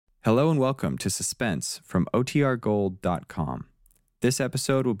Hello and welcome to Suspense from OTRGold.com. This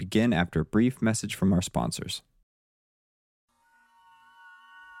episode will begin after a brief message from our sponsors.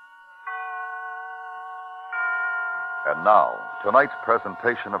 And now, tonight's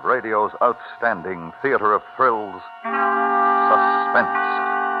presentation of radio's outstanding theater of thrills, Suspense.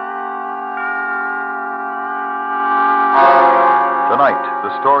 Tonight,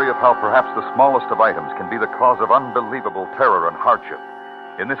 the story of how perhaps the smallest of items can be the cause of unbelievable terror and hardship.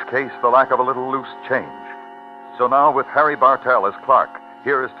 In this case, the lack of a little loose change. So now, with Harry Bartell as Clark,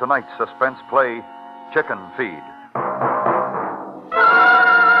 here is tonight's suspense play, Chicken Feed.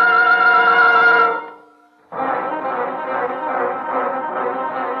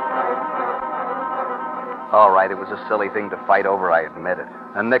 All right, it was a silly thing to fight over, I admit it.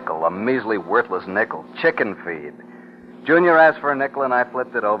 A nickel, a measly, worthless nickel. Chicken feed. Junior asked for a nickel, and I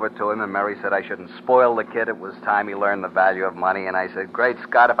flipped it over to him, and Mary said I shouldn't spoil the kid. It was time he learned the value of money, and I said, great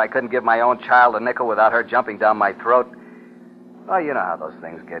Scott, if I couldn't give my own child a nickel without her jumping down my throat. Oh, you know how those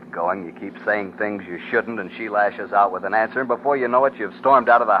things get going. You keep saying things you shouldn't, and she lashes out with an answer, and before you know it, you've stormed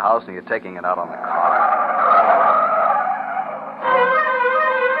out of the house, and you're taking it out on the car.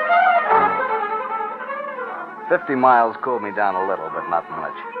 50 miles cooled me down a little, but not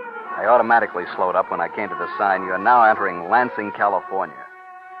much. I automatically slowed up when I came to the sign, "You are now entering Lansing, California.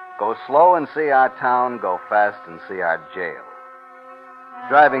 Go slow and see our town, go fast and see our jail."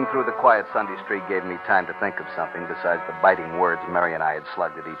 Driving through the quiet Sunday street gave me time to think of something besides the biting words Mary and I had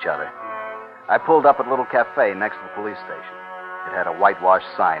slugged at each other. I pulled up at a little cafe next to the police station. It had a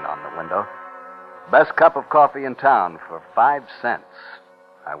whitewashed sign on the window. "Best cup of coffee in town for 5 cents.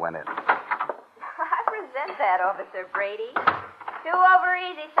 I went in. I resent that, Officer Brady. Two over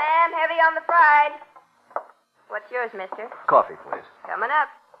easy, Sam. Heavy on the fried. What's yours, mister? Coffee, please. Coming up.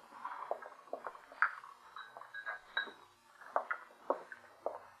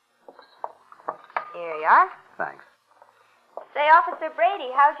 Here you are. Thanks. Say, Officer Brady,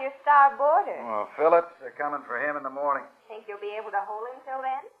 how's your star boarder? Well, Phillips, they're coming for him in the morning. Think you'll be able to hold him till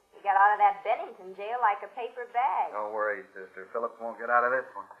then? He got out of that Bennington jail like a paper bag. Don't worry, sister. Phillips won't get out of this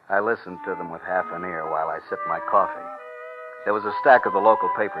one. I listened to them with half an ear while I sipped my coffee. There was a stack of the local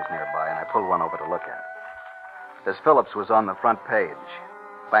papers nearby, and I pulled one over to look at. This Phillips was on the front page.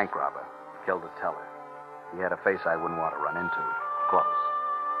 Bank robber. Killed a teller. He had a face I wouldn't want to run into. Close.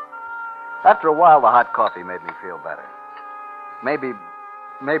 After a while, the hot coffee made me feel better. Maybe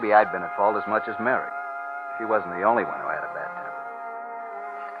I'd been at fault as much as Mary. She wasn't the only one who had a bad temper.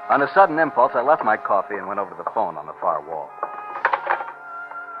 On a sudden impulse, I left my coffee and went over to the phone on the far wall.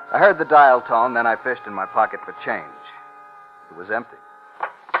 I heard the dial tone, then I fished in my pocket for change. It was empty.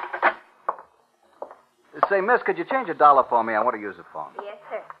 Say, miss, could you change $1 for me? I want to use the phone. Yes,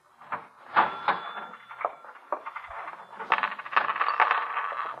 sir.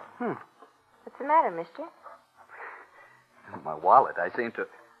 What's the matter, mister? My wallet. I seem to...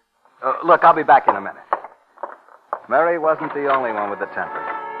 look, I'll be back in a minute. Mary wasn't the only one with a temper.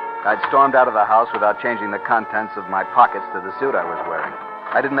 I'd stormed out of the house without changing the contents of my pockets to the suit I was wearing.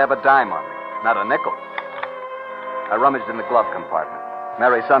 I didn't have a dime on me. Not a nickel. I rummaged in the glove compartment.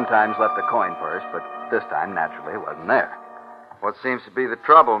 Mary sometimes left a coin purse, but this time, naturally, it wasn't there. What seems to be the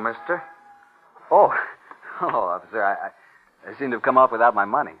trouble, mister? Oh, officer, I seem to have come off without my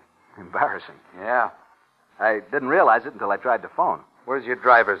money. Embarrassing. Yeah. I didn't realize it until I tried to phone. Where's your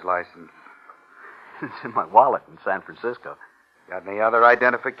driver's license? It's in my wallet in San Francisco. Got any other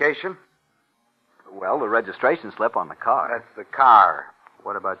identification? Well, the registration slip on the car. That's the car.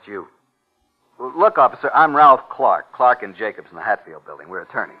 What about you? Well, look, officer, I'm Ralph Clark. Clark and Jacobs in the Hatfield building. We're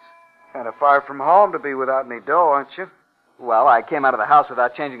attorneys. Kind of far from home to be without any dough, aren't you? Well, I came out of the house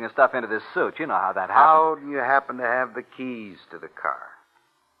without changing the stuff into this suit. You know how that How happens. do you happen to have the keys to the car?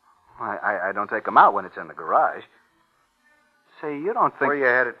 I don't take them out when it's in the garage. Say, you don't think... Where are you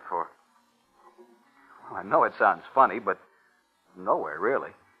headed for? Well, I know it sounds funny, but nowhere,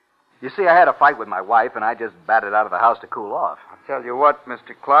 really. You see, I had a fight with my wife, and I just batted out of the house to cool off. I'll tell you what,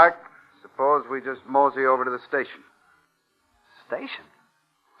 Mr. Clark. Suppose we just mosey over to the station. Station?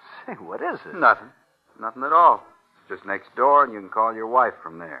 Say, what is it? Nothing. Nothing at all. It's just next door, and you can call your wife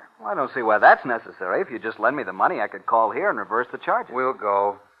from there. Well, I don't see why that's necessary. If you just lend me the money, I could call here and reverse the charges. We'll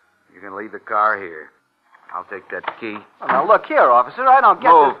go. You can leave the car here. I'll take that key. Well, now, look here, officer. I don't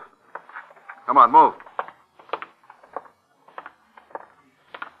get Move. this. Come on, move.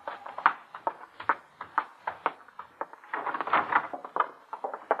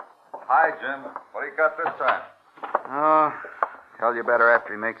 Hi, Jim. What do you got this time? Oh, tell you better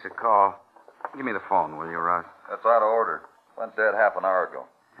after he makes a call. Give me the phone, will you, Russ? That's out of order. Went dead half an hour ago.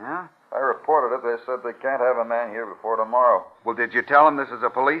 Yeah? I reported it. They said they can't have a man here before tomorrow. Well, did you tell them this is a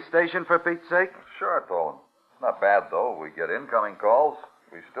police station, for Pete's sake? Sure, I told them. Not bad, though. We get incoming calls.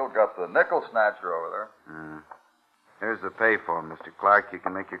 We still got the nickel snatcher over there. Here's the payphone, Mr. Clark. You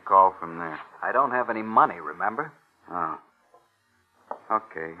can make your call from there. I don't have any money, remember? Oh.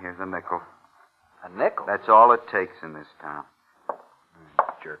 Okay, here's a nickel. A nickel? That's all it takes in this town.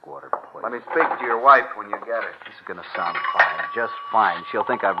 Jerkwater place. Let me speak to your wife when you get it. This is going to sound fine. Just fine. She'll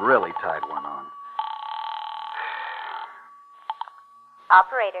think I've really tied one on.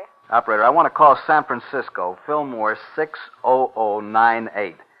 Operator. Operator, I want to call San Francisco, Fillmore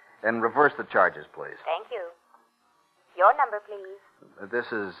 60098. And reverse the charges, please. Thank you. Your number, please. This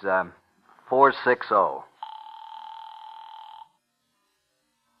is 460.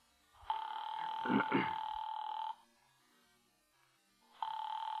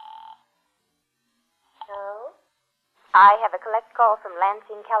 Hello? I have a collect call from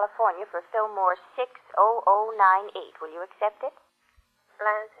Lansing, California for Fillmore 60098. Will you accept it?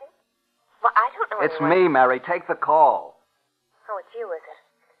 Lansing? Well, I don't know It's me, Mary. Take the call. Oh, it's you, is it?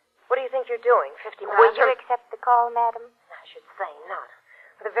 What do you think you're doing? 50 miles? Will you accept the call, madam? I should say not.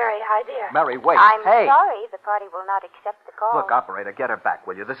 With a very high dear. Mary, wait. I'm Hey. sorry the party will not accept the call. Look, operator, get her back,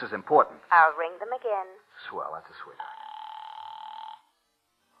 will you? This is important. I'll ring them again. Swell, that's a sweetheart.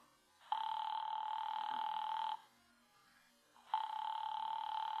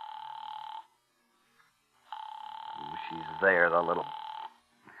 Ooh, she's there, the little...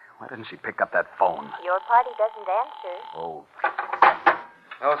 Why didn't she pick up that phone? Your party doesn't answer. Oh,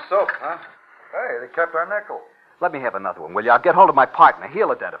 No soap, huh? Hey, they kept our nickel. let me have another one, will you? I'll get hold of my partner.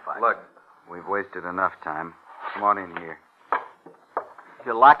 He'll identify. Look, we've wasted enough time. Come on in here.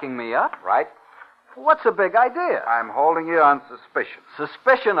 You're locking me up? Right. What's the big idea? I'm holding you on suspicion.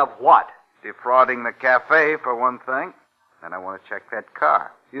 Suspicion of what? Defrauding the cafe, for one thing. Then I want to check that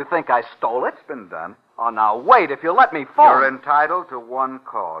car. You think I stole it? It's been done. Oh, now, wait. If you let me phone... You're entitled to one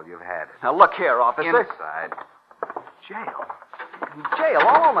call. You've had it. Now, look here, officer. Inside. Jail. Jail,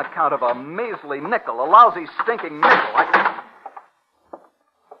 all on account of a measly nickel, a lousy, stinking nickel.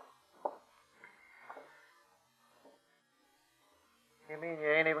 You mean you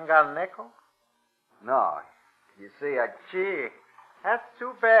ain't even got a nickel? No. You see, Gee, that's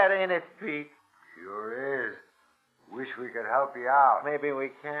too bad, ain't it, Pete? Sure is. Wish we could help you out. Maybe we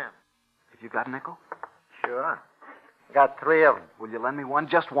can. Have you got a nickel? Sure. Got 3 of them. Will you lend me one?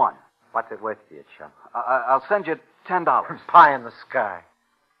 Just one. What's it worth to you, chum? I'll send you $10. Pie in the sky.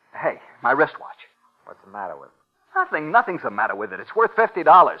 Hey, my wristwatch. What's the matter with it? Nothing's the matter with it. It's worth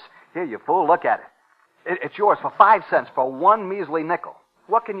 $50. Here, you fool, look at it. It's yours for 5 cents for one measly nickel.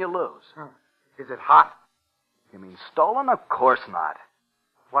 What can you lose? Is it hot? You mean stolen? Of course not.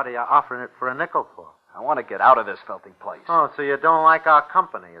 What are you offering it for a nickel for? I want to get out of this filthy place. Oh, so you don't like our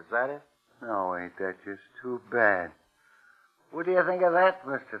company, is that it? No, ain't that just too bad? What do you think of that,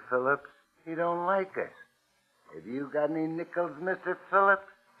 Mr. Phillips? He don't like us. Have you got any nickels, Mr. Phillips?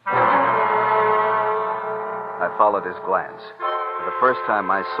 I followed his glance. For the first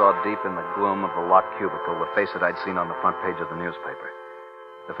time, I saw deep in the gloom of the locked cubicle the face that I'd seen on the front page of the newspaper.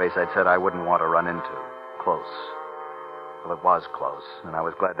 The face I'd said I wouldn't want to run into. Close. Well, it was close, and I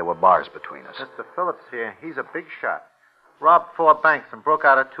was glad there were bars between us. Mr. Phillips here, he's a big shot. Robbed 4 banks and broke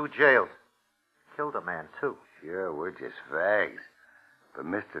out of 2 jails. Killed a man, too. Sure, we're just fags. But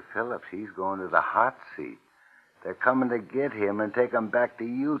Mr. Phillips, he's going to the hot seat. They're coming to get him and take him back to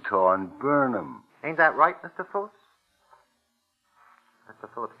Utah and burn him. Ain't that right, Mr. Phillips? Mr.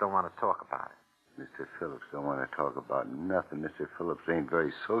 Phillips don't want to talk about it. Mr. Phillips don't want to talk about nothing. Mr. Phillips ain't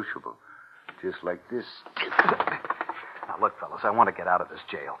very sociable. Just like this. Now, look, fellas, I want to get out of this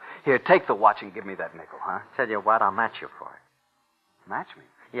jail. Here, take the watch and give me that nickel, huh? Tell you what, I'll match you for it. Match me.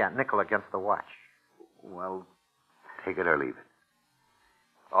 Yeah, nickel against the watch. Well, Take it or leave it.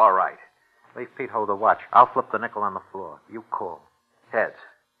 all right. Leave Pete hold the watch. I'll flip the nickel on the floor. You call. Heads.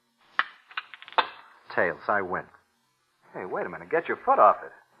 Tails, I win. Hey, wait a minute. Get your foot off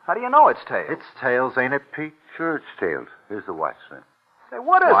it. How do you know it's tails? It's tails, ain't it, Pete? Sure, it's tails. Here's the watch, son. Say,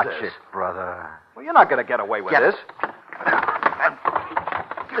 what is Watch this? it, brother. Well, you're not going to get away with Get this.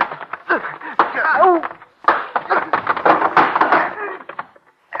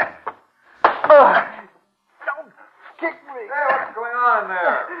 Don't kick me. Hey, what's going on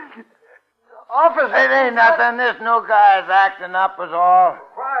there? Officer. It ain't nothing. This new guy's acting up is all.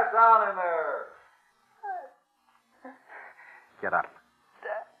 Quiet down in there. Get up.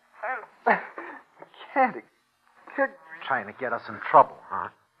 I can't. He kicked me. Trying to get us in trouble, huh?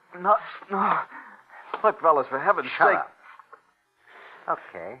 No, no. Look, fellas, for heaven's Shut sake. up.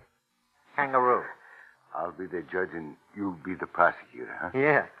 Okay. Kangaroo. I'll be the judge and you'll be the prosecutor, huh?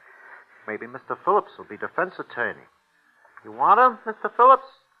 Yeah. Maybe Mr. Phillips will be defense attorney. You want him, Mr. Phillips?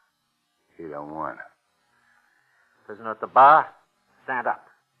 He don't want him. Prisoner at the bar, stand up.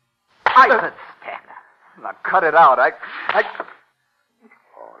 I said stand up. Now, cut it out. I...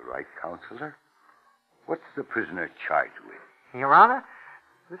 All right, Counselor. What's the prisoner charged with? Your Honor,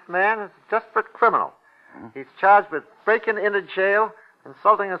 this man is a desperate criminal. He's charged with breaking into jail,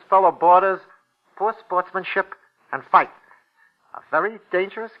 insulting his fellow boarders, poor sportsmanship, and fight. A very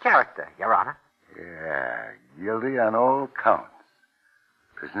dangerous character, Your Honor. Yeah, guilty on all counts.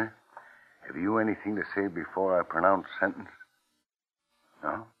 Prisoner, have you anything to say before I pronounce sentence?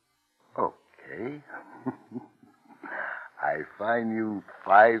 No? Okay. I fine you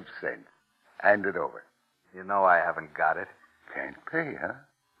 5 cents. Hand it over. You know I haven't got it. Can't pay, huh?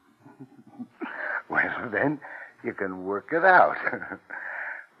 Well, then, you can work it out.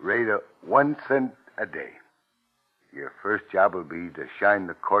 Rate of 1 cent a day. Your first job will be to shine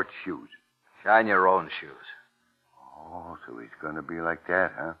the court shoes. Shine your own shoes. Oh, so he's going to be like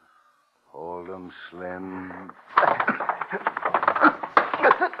that, huh? Hold 'em slim.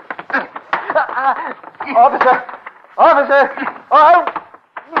 Officer! Officer! Oh!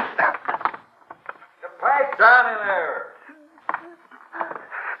 Pipe down in there.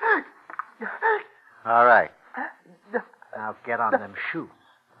 All right. Now get on them shoes.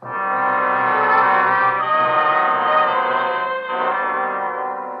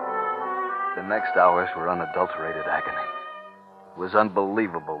 The next hours were unadulterated agony. It was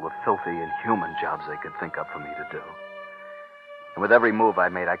unbelievable the filthy, inhuman jobs they could think up for me to do. And with every move I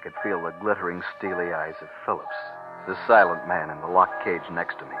made, I could feel the glittering, steely eyes of Phillips, the silent man in the locked cage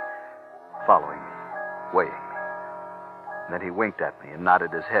next to me, following me, weighing me. And then he winked at me and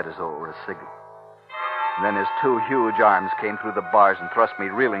nodded his head as though it were a signal. And then his 2 huge arms came through the bars and thrust me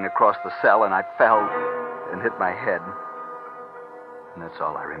reeling across the cell, and I fell and hit my head. And that's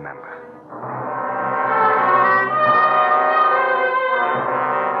all I remember.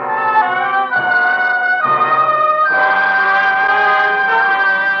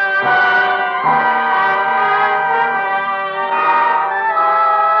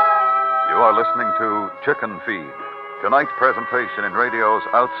 You are listening to Chicken Feed, tonight's presentation in radio's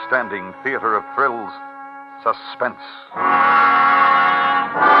outstanding theater of thrills, Suspense.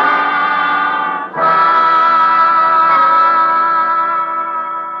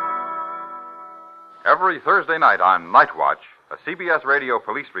 Every Thursday night on Night Watch, a CBS radio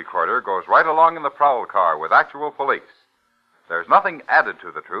police recorder goes right along in the prowl car with actual police. There's nothing added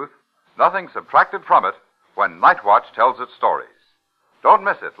to the truth, nothing subtracted from it when Night Watch tells its stories. Don't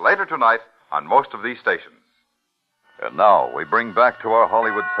miss it later tonight on most of these stations. And now we bring back to our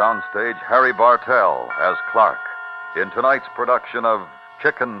Hollywood soundstage Harry Bartell as Clark in tonight's production of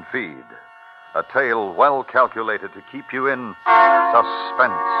Chicken Feed, a tale well calculated to keep you in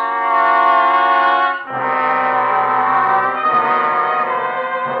suspense.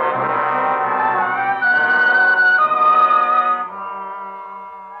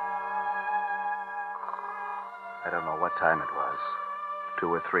 I don't know what time it was,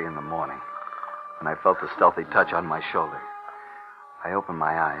 2 or 3 in the morning, when I felt the stealthy touch on my shoulder. I opened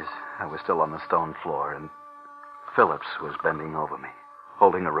my eyes. I was still on the stone floor, and Phillips was bending over me,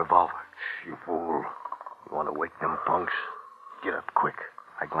 holding a revolver. You fool. You want to wake them punks? Get up quick.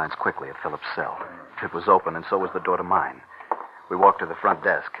 I glanced quickly at Phillips' cell. It was open, and so was the door to mine. We walked to the front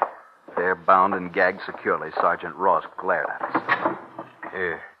desk. There, bound and gagged securely, Sergeant Ross glared at us.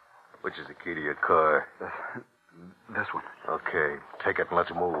 Here. Which is the key to your car? This one. Okay. Take it and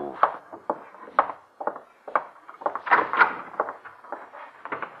let's move.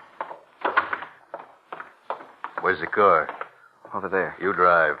 Where's the car? Over there. You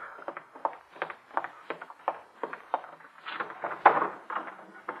drive.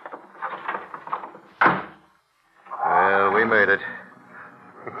 Well, we made it.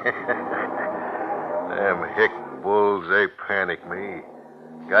 Them hick bulls, they panic me.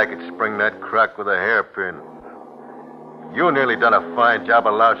 Guy could spring that crock with a hairpin. You nearly done a fine job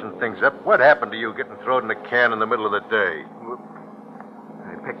of lousing things up. What happened to you getting thrown in a can in the middle of the day?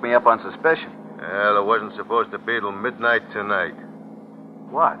 They picked me up on suspicion. Well, it wasn't supposed to be till midnight tonight.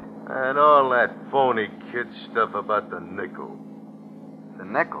 What? And all that phony kid stuff about the nickel. The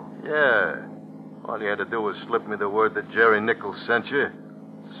nickel? Yeah. All you had to do was slip me the word that Jerry Nichols sent you.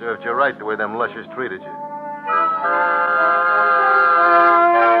 Served you right the way them lushers treated you.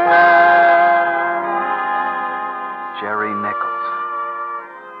 Jerry Nichols.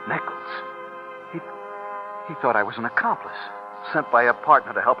 Nichols? He thought I was an accomplice, sent by a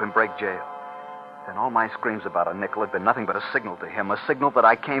partner to help him break jail. Then all my screams about a nickel had been nothing but a signal to him, a signal that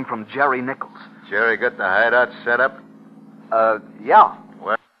I came from Jerry Nichols. Jerry got the hideout set up? Yeah.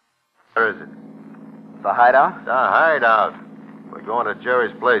 Well, Where is it? The hideout? The hideout. We're going to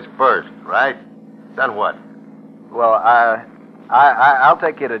Jerry's place first, right? Then what? Well, I'll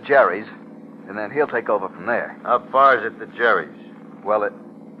take you to Jerry's, and then he'll take over from there. How far is it to Jerry's? Well,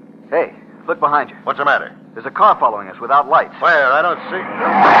 Hey, look behind you. What's the matter? There's a car following us without lights. Where? I don't see...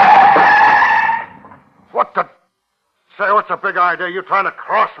 What the... Say, what's the big idea? You trying to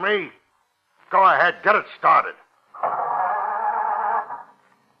cross me? Go ahead, get it started.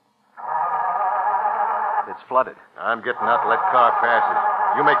 It's flooded. I'm getting out to let car passes.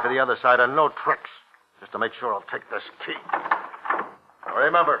 You make for the other side and no tricks. Just to make sure I'll take this key.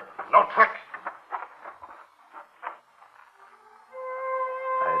 Remember, no tricks.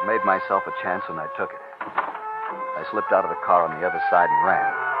 I had made myself a chance, and I took it. I slipped out of the car on the other side and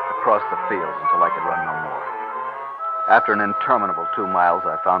ran across the fields until I could run no more. After an interminable 2 miles,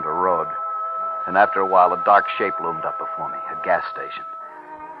 I found a road. And after a while, a dark shape loomed up before me, a gas station.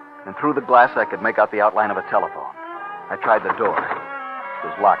 And through the glass, I could make out the outline of a telephone. I tried the door. It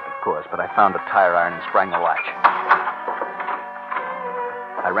was locked, of course, but I found a tire iron and sprang the latch.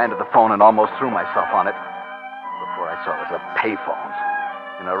 I ran to the phone and almost threw myself on it before I saw it was a payphone.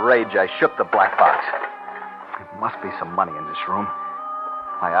 In a rage, I shook the black box. There must be some money in this room.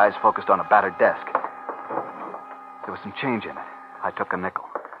 My eyes focused on a battered desk. There was some change in it. I took a nickel.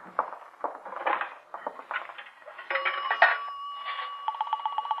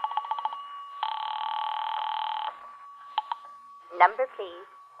 Number, please.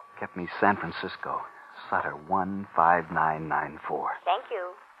 Kept me San Francisco. Sutter 15994. Thank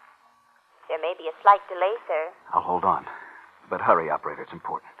you. There may be a slight delay, sir. I'll hold on. But hurry, operator. It's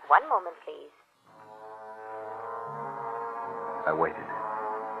important. One moment, please. I waited.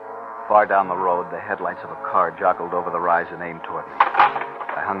 Far down the road, the headlights of a car joggled over the rise and aimed toward me.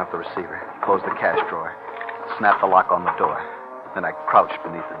 I hung up the receiver, closed the cash drawer, snapped the lock on the door. Then I crouched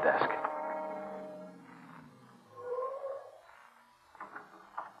beneath the desk.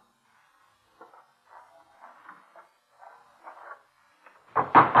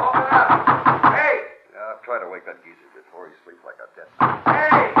 I'll try to wake that geezer before he sleeps like a dead.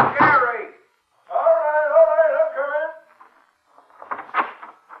 Hey, Jerry! All right, I'm coming.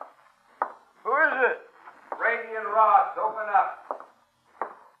 Who is it? Brady and Ross, open up.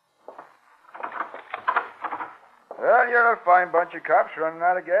 Well, you're a fine bunch of cops running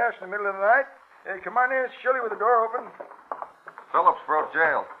out of gas in the middle of the night. Hey, come on in. It's chilly with the door open. Phillips broke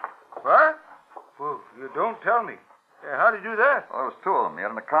jail. What? Well, you don't tell me. Yeah, how'd he do that? Well, there was 2 of them. He had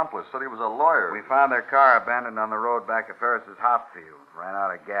an accomplice. Said he was a lawyer. We found their car abandoned on the road back at Ferris's hop field. Ran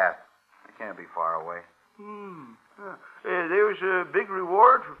out of gas. It can't be far away. There was a big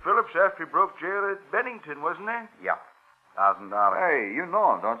reward for Phillips after he broke jail at Bennington, wasn't there? Yeah. $1,000. Hey, you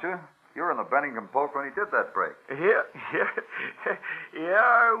know him, don't you? You were in the Bennington Post when he did that break. Yeah.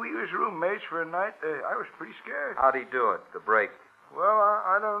 Yeah, we was roommates for a night. I was pretty scared. How'd he do it, the break? Well,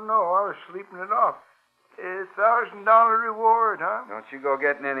 I don't know. I was sleeping it off. $1,000 reward, huh? Don't you go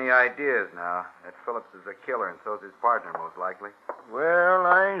getting any ideas now. That Phillips is a killer, and so's his partner, most likely. Well,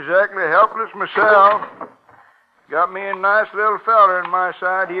 I ain't exactly helpless myself. Got me a nice little fella in my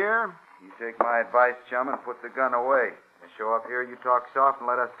side here. You take my advice, chum, and put the gun away. You show up here, you talk soft, and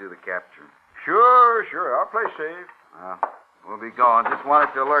let us do the capturing. Sure. I'll play safe. Well, we'll be going. Just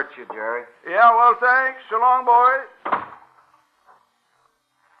wanted to alert you, Jerry. Yeah, well, thanks. So long, boys.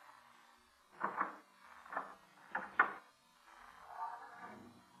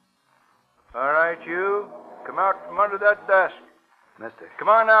 All right, you. Come out from under that desk. Mister. Come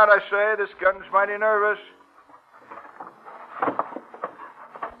on out, I say. This gun's mighty nervous.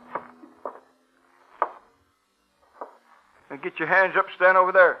 Now get your hands up, stand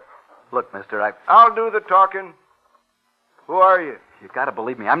over there. Look, mister, I'll do the talking. Who are you? You gotta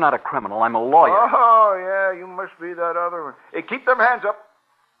believe me. I'm not a criminal. I'm a lawyer. Oh, yeah, you must be that other one. Hey, keep them hands up.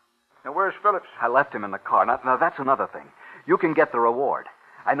 Now, where's Phillips? I left him in the car. Now, that's another thing. You can get the reward.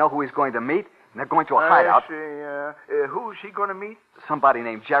 I know who he's going to meet, and they're going to a hideout. I see. Who's he going to meet? Somebody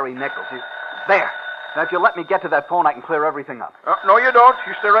named Jerry Nichols. There. Now, if you let me get to that phone, I can clear everything up. No, you don't.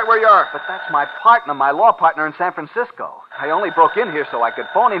 You stay right where you are. But that's my partner, my law partner in San Francisco. I only broke in here so I could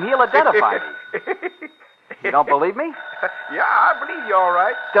phone him. He'll identify me. You don't believe me? Yeah, I believe you all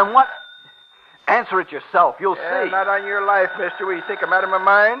right. Then what? Answer it yourself. You'll see. Not on your life, mister. Will you think I'm out of my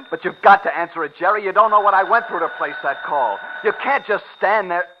mind? But you've got to answer it, Jerry. You don't know what I went through to place that call. You can't just stand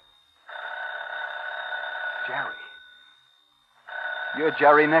there. Jerry. You're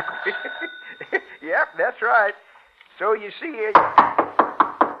Jerry Nichols. Yep, that's right. So you see...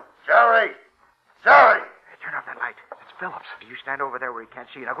 Jerry! Jerry! Hey, turn off that light. It's Phillips. You stand over there where he can't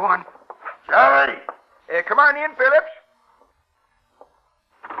see. Now, go on. Jerry! Come on in, Phillips.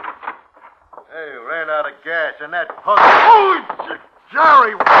 in that puzzle. Oh,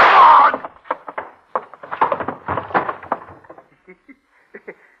 Jerry, what?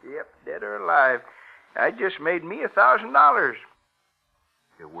 Yep, dead or alive. I just made me $1,000.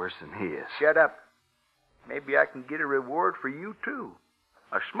 You're worse than he is. Shut up. Maybe I can get a reward for you, too.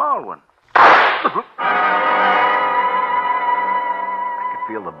 A small one. I could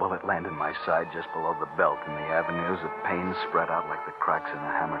feel the bullet land in my side just below the belt, and the avenues of pain spread out like the cracks in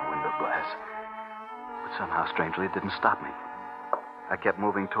a hammered window glass. But somehow, strangely, it didn't stop me. I kept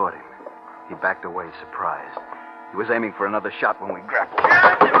moving toward him. He backed away, surprised. He was aiming for another shot when we grappled.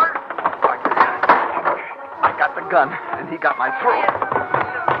 I got the gun, and he got my throat.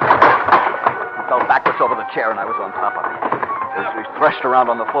 He fell backwards over the chair, and I was on top of him. As we threshed around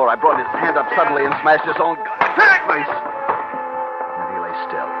on the floor, I brought his hand up suddenly and smashed his own gun in his face. And he lay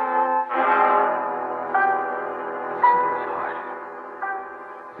still. I listened to his heart.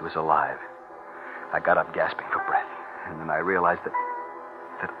 He was alive. I got up gasping for breath, and then I realized that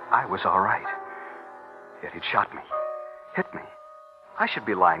I was all right. Yet he'd shot me, hit me. I should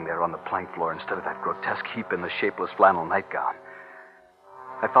be lying there on the plank floor instead of that grotesque heap in the shapeless flannel nightgown.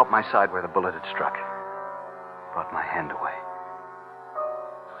 I felt my side where the bullet had struck. Brought my hand away.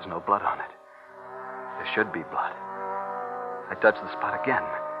 There was no blood on it. There should be blood. I touched the spot again,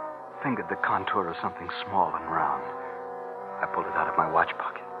 fingered the contour of something small and round. I pulled it out of my watch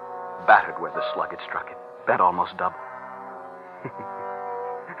pocket, battered where the slug had struck it, bent almost double.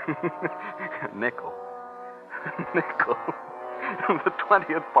 A nickel. Nickel. The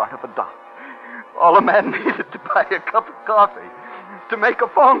 20th part of a dollar. All a man needed to buy a cup of coffee, to make a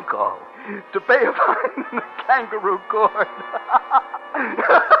phone call, to pay a fine in a kangaroo court,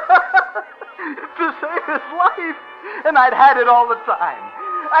 to save his life. And I'd had it all the time.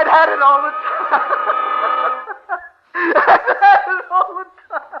 I'd had it all the time. I'd had it all the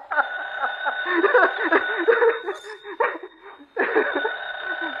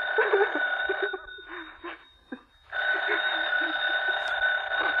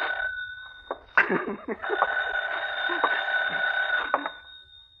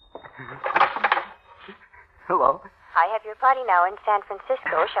Hello? I have your party now in San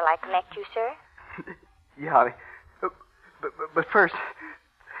Francisco. Shall I connect you, sir? Yeah, but first,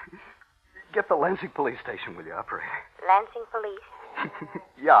 get the Lansing police station, will you, operator? Lansing police?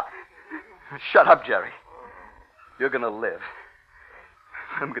 Yeah. Shut up, Jerry. You're going to live.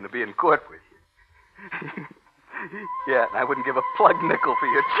 I'm going to be in court with you. Yeah, and I wouldn't give a plug nickel for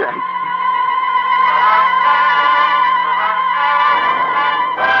your chance.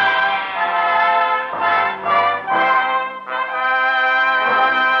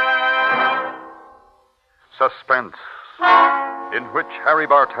 Suspense, in which Harry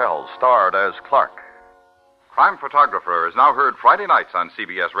Bartell starred as Clark. Crime Photographer is now heard Friday nights on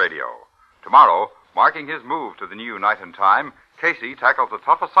CBS Radio. Tomorrow, marking his move to the new Night and Time, Casey tackles a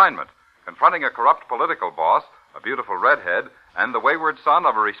tough assignment, confronting a corrupt political boss, a beautiful redhead, and the wayward son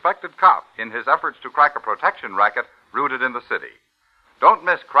of a respected cop in his efforts to crack a protection racket rooted in the city. Don't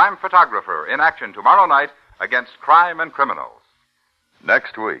miss Crime Photographer in action tomorrow night against crime and criminals.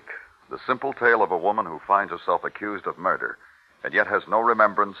 Next week, the simple tale of a woman who finds herself accused of murder and yet has no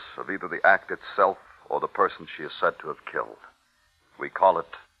remembrance of either the act itself or the person she is said to have killed. We call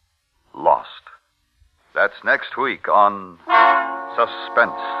it Lost. That's next week on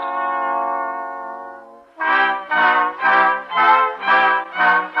Suspense.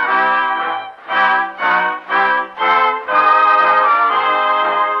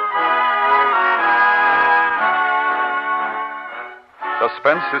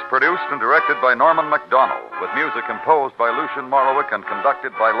 Suspense is produced and directed by Norman MacDonald, with music composed by Lucian Morowick and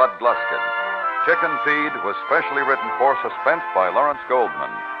conducted by Lud Gluskin. Chicken Feed was specially written for Suspense by Lawrence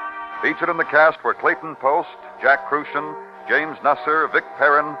Goldman. Featured in the cast were Clayton Post, Jack Crucian, James Nusser, Vic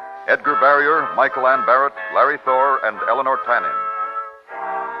Perrin, Edgar Barrier, Michael Ann Barrett, Larry Thor, and Eleanor Tanin.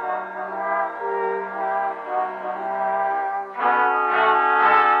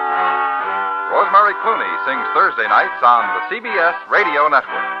 Rosemary Clooney sings Thursday nights on the CBS Radio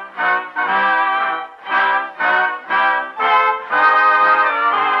Network.